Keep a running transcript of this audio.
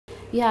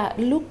Yeah,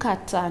 look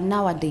at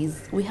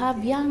nowadays. We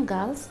have young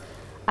girls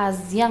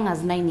as young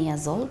as 9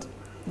 years old.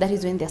 That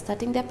is when they're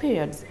starting their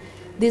periods.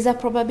 There's a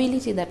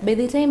probability that by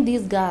the time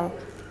this girl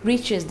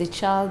reaches the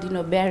child,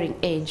 bearing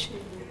age,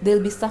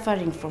 they'll be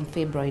suffering from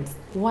fibroids.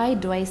 Why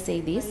do I say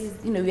this?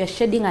 We are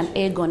shedding an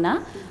egg on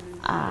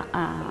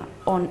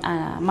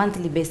a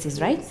monthly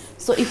basis, right?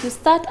 So if you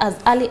start as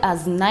early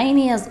as 9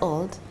 years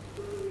old,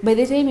 by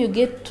the time you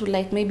get to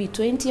like maybe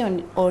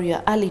 20 or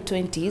your early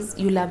 20s,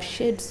 you'll have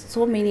shed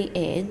so many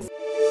eggs.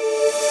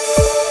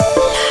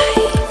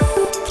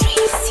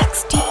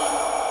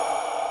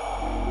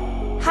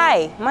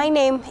 Hi, my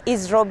name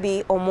is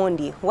Robbie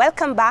Omondi.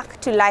 Welcome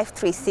back to Life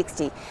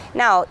 360.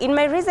 Now, in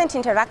my recent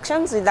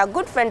interactions with a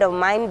good friend of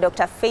mine,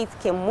 Dr. Faith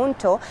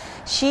Kemunto,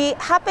 she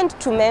happened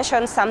to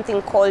mention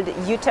something called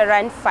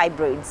uterine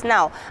fibroids.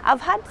 Now,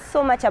 I've heard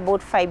so much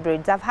about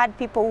fibroids.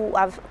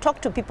 I've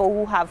talked to people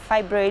who have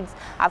fibroids.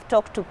 I've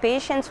talked to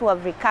patients who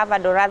have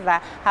recovered or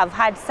rather have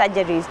had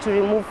surgeries to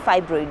remove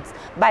fibroids.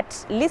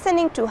 But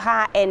listening to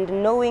her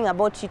and knowing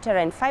about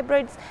uterine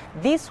fibroids,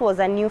 this was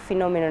a new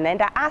phenomenon.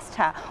 And I asked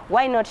her,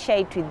 why not share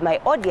it with my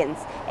audience?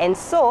 And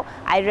so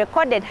I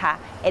recorded her,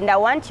 and I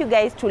want you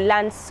guys to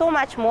learn so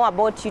much more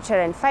about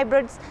uterine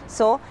fibroids.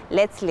 So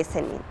let's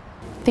listen in.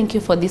 Thank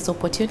you for this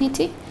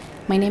opportunity.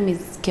 My name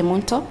is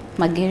Kemunto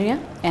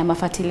Mageria. I am a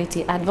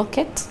fertility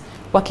advocate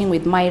working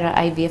with Myra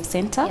IVF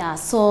Center. Yeah,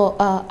 so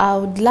I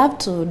would love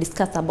to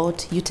discuss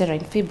about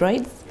uterine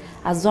fibroids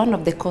as one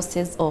of the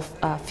causes of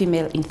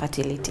female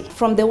infertility.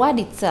 From the word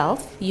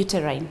itself,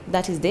 uterine,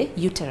 that is the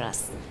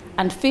uterus,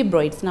 and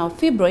fibroids. Now,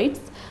 fibroids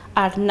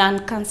are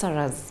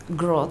non-cancerous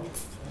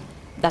growths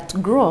that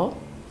grow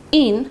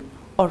in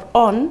or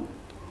on,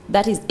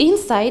 that is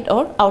inside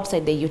or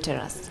outside the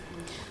uterus.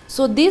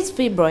 So these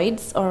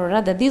fibroids, or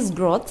rather these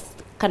growths,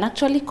 can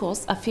actually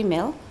cause a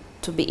female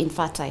to be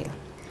infertile.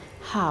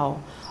 How?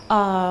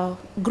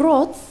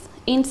 Growths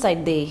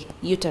inside the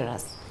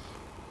uterus,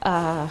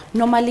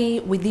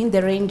 normally within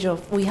the range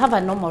of, we have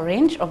a normal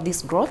range of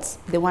these growths,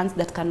 the ones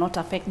that cannot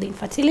affect the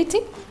infertility,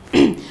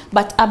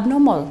 but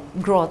abnormal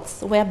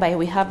growths whereby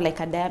we have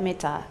like a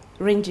diameter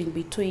ranging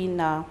between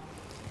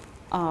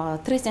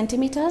 3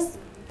 centimeters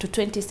to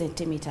 20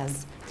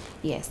 centimeters.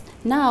 Yes.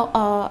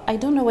 Now, I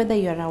don't know whether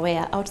you're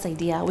aware, outside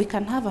here, we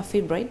can have a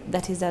fibroid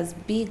that is as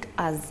big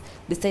as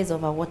the size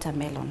of a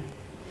watermelon.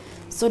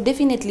 So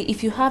definitely,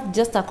 if you have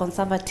just a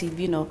conservative,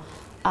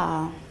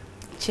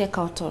 check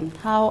out on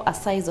how a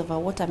size of a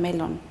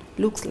watermelon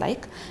looks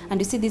like,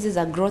 and you see this is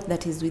a growth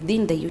that is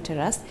within the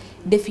uterus,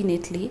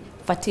 definitely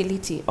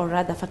fertility or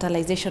rather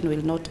fertilization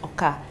will not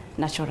occur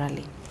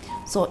naturally.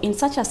 So in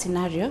such a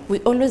scenario, we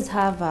always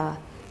have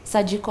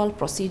surgical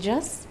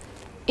procedures,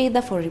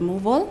 either for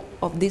removal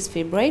of these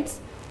fibroids,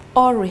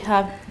 or we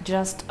have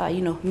just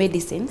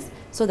medicines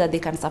so that they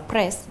can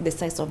suppress the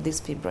size of this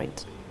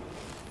fibroid.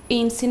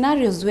 In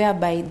scenarios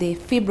whereby the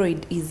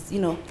fibroid is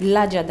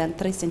larger than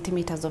 3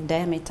 centimeters of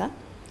diameter,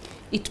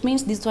 it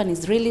means this one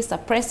is really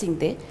suppressing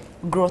the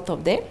growth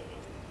of the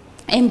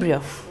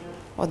embryo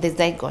or the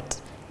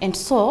zygote. And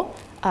so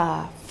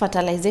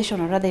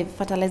fertilization, or rather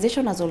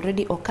fertilization has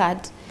already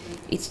occurred.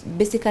 It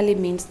basically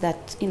means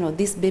that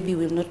this baby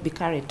will not be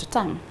carried to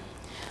term.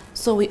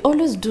 So we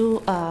always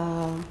do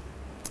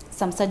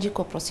some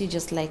surgical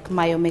procedures like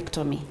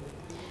myomectomy.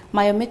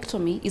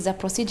 Myomectomy is a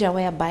procedure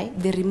whereby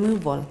the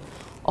removal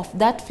of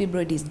that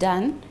fibroid is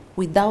done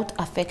without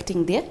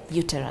affecting the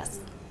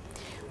uterus.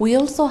 We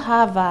also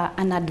have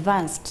an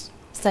advanced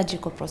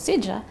surgical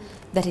procedure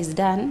that is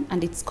done,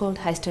 and it's called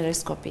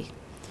hysterectomy.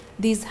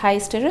 This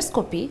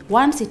hysterectomy,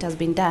 once it has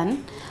been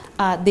done,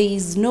 there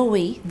is no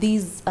way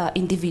this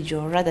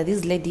individual, rather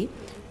this lady,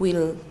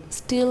 will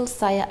still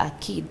sire a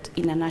kid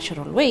in a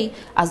natural way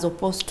as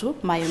opposed to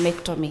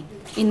myomectomy.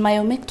 In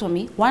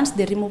myomectomy, once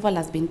the removal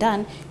has been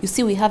done, you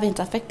see we haven't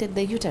affected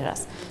the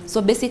uterus.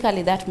 So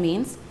basically that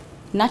means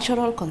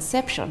natural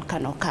conception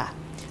can occur.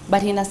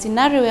 But in a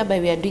scenario whereby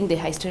we are doing the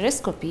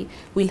hysterectomy,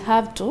 we'll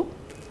have to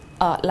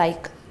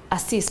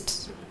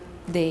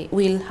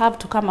we'll have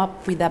to come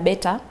up with a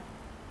better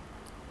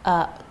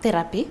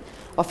therapy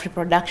of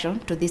reproduction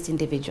to these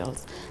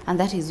individuals. And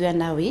that is where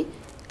now we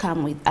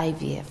come with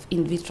IVF,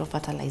 in vitro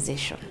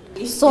fertilization.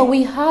 So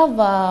we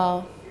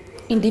have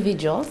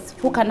individuals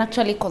who can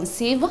actually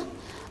conceive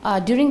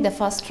during the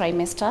first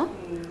trimester.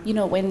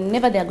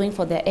 Whenever they are going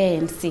for their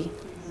ANC,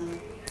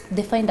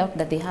 they find out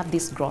that they have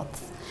these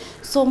growths.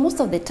 So most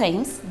of the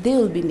times, there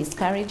will be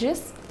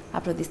miscarriages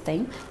up to this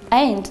time.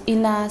 And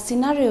in a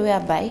scenario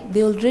whereby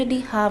they already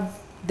have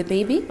the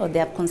baby or they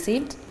have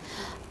conceived,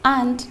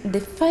 and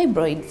the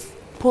fibroids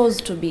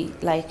pose to be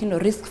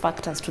risk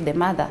factors to the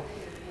mother,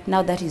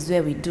 now that is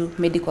where we do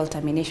medical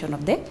termination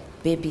of the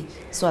baby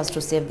so as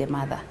to save the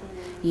mother.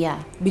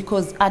 Yeah,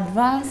 because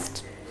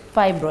advanced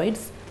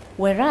fibroids,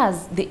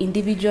 whereas the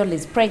individual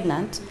is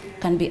pregnant,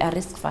 can be a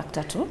risk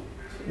factor to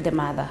the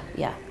mother,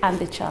 yeah, and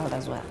the child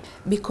as well.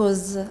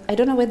 Because I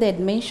don't know whether I'd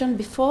mentioned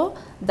before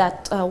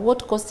that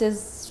what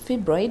causes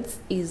fibroids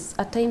is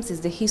at times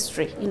is the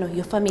history,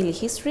 your family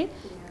history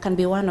can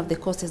be one of the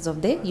causes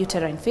of the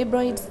uterine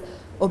fibroids,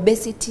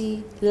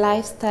 obesity,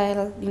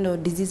 lifestyle,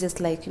 diseases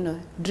like,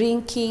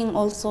 drinking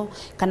also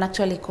can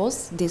actually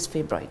cause these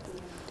fibroids.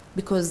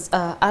 Because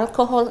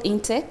alcohol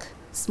intake,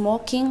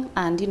 smoking,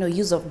 and,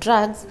 use of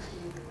drugs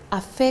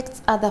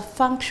affects other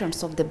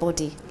functions of the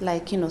body,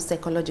 like,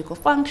 psychological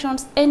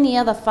functions, any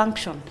other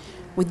function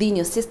within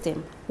your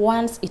system.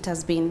 Once it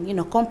has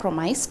been,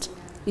 compromised,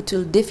 it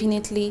will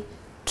definitely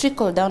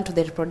trickle down to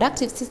the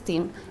reproductive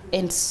system,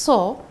 and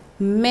so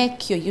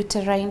make your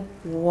uterine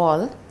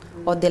wall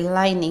or the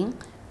lining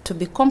to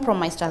be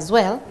compromised as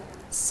well,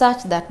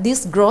 such that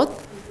this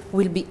growth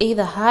will be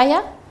either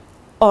higher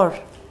or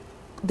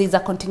there's a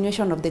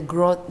continuation of the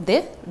growth,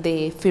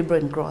 the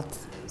fibroid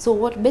growth. So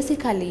what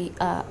basically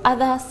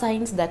other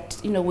signs that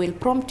will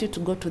prompt you to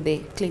go to the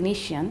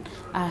clinician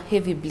are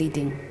heavy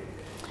bleeding.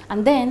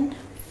 And then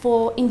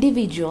for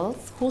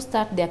individuals who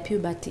start their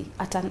puberty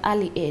at an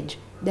early age,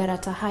 they're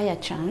at a higher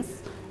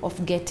chance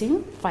of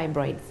getting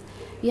fibroids.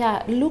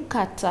 Yeah, look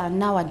at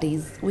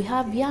nowadays, we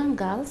have young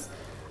girls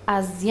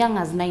as young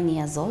as 9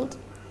 years old.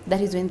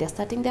 That is when they're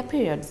starting their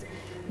periods.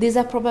 There's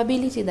a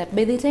probability that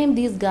by the time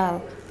this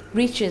girl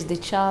reaches the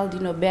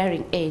child,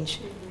 bearing age,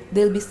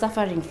 they'll be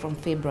suffering from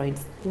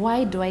fibroids.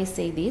 Why do I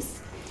say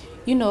this?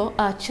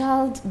 A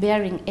child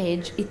bearing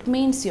age, it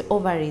means your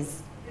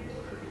ovaries,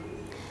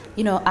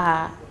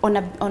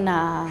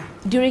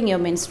 during your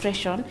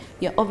menstruation,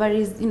 your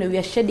ovaries, we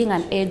are shedding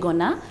an egg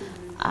on a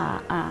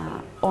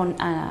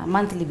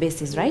monthly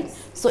basis, right?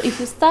 So if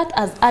you start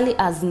as early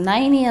as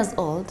 9 years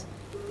old,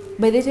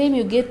 by the time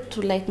you get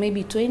to like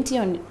maybe 20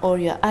 or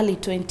your early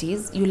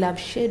 20s, you'll have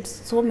shed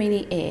so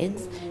many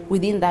eggs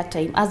within that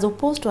time, as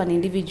opposed to an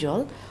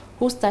individual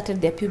who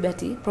started their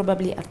puberty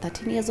probably at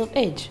 13 years of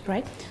age,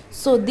 right?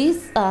 So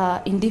these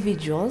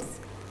individuals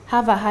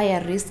have a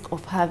higher risk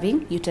of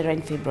having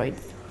uterine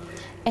fibroids.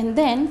 And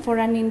then for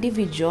an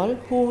individual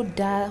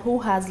who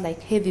has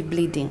like heavy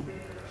bleeding,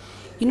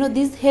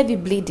 this heavy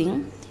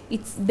bleeding,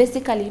 it's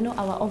basically,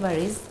 our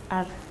ovaries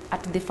are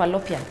at the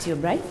fallopian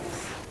tube, right?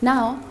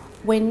 Now,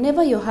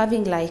 whenever you're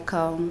having like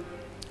a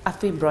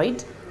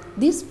fibroid,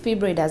 this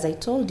fibroid, as I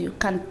told you,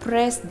 can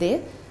press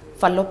the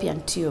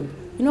fallopian tube.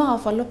 Our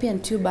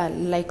fallopian tube are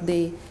like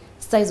the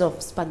size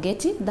of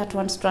spaghetti, that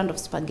one strand of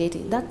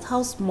spaghetti. That's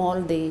how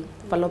small the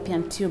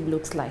fallopian tube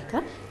looks like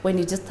when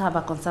you just have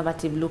a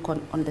conservative look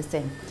on the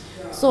same.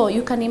 So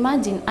you can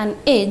imagine an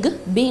egg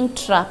being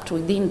trapped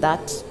within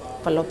that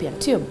fallopian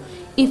tube.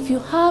 If you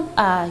have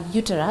a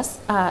uterus,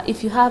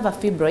 if you have a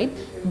fibroid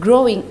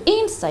growing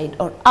inside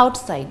or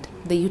outside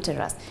the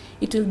uterus,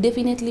 it will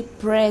definitely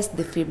press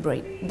the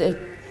fibroid,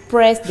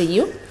 press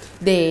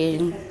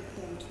the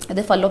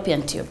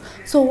fallopian tube.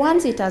 So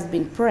once it has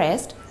been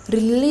pressed,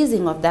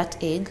 releasing of that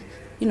egg,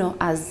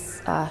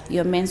 as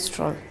your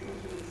menstrual,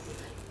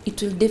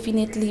 it will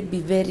definitely be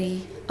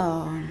very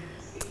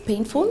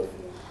painful,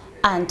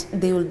 and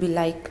they will be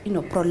like,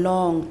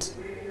 prolonged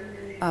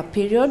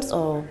periods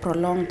or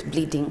prolonged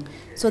bleeding.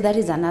 So that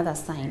is another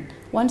sign.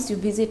 Once you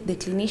visit the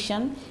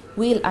clinician,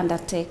 we'll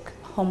undertake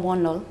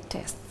hormonal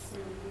tests.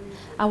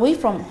 Away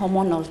from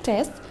hormonal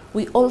tests,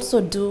 we also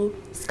do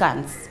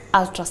scans,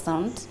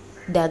 ultrasound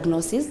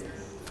diagnosis,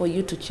 for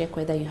you to check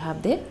whether you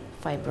have the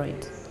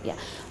fibroid. Yeah.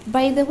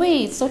 By the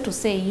way, so to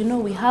say,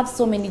 we have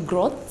so many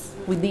growths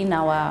within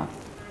our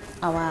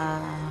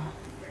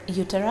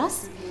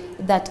uterus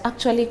that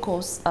actually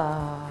cause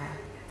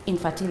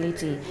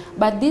infertility.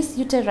 But these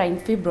uterine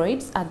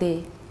fibroids are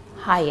the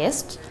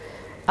highest.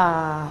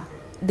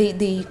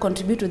 They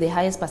contribute to the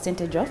highest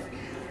percentage of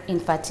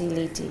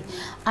infertility.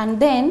 And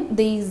then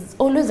there is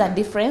always a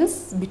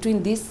difference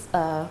between these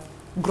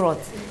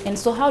growths. And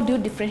so how do you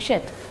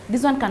differentiate?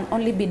 This one can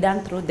only be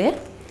done through the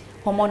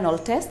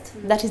hormonal test,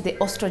 that is the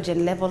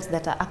estrogen levels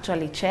that are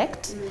actually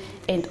checked,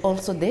 and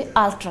also the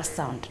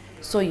ultrasound.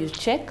 So you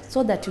check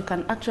so that you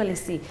can actually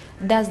see,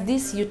 does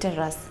this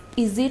uterus,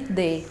 is it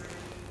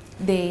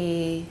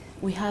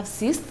we have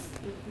cysts,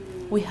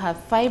 we have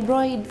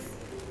fibroids,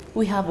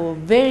 we have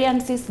ovarian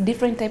cysts,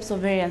 different types of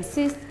ovarian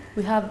cysts,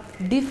 we have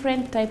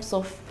different types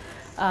of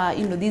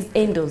these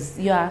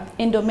endos, your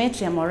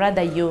endometrium, or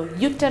rather your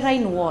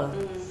uterine wall,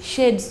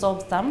 shades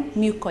of some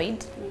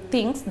mucoid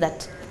things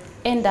that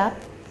end up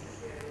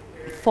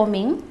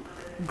forming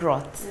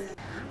growths.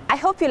 I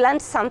hope you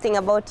learned something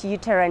about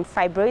uterine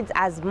fibroids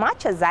as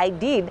much as I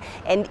did.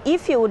 And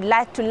if you would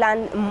like to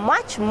learn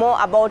much more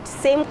about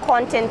same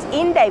content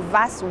in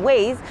diverse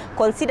ways,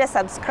 consider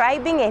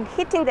subscribing and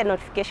hitting the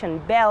notification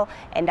bell,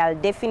 and I'll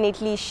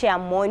definitely share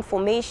more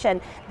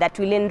information that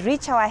will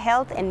enrich our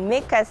health and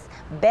make us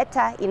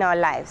better in our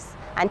lives.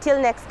 Until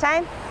next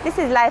time, this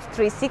is Life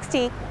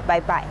 360.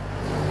 Bye-bye.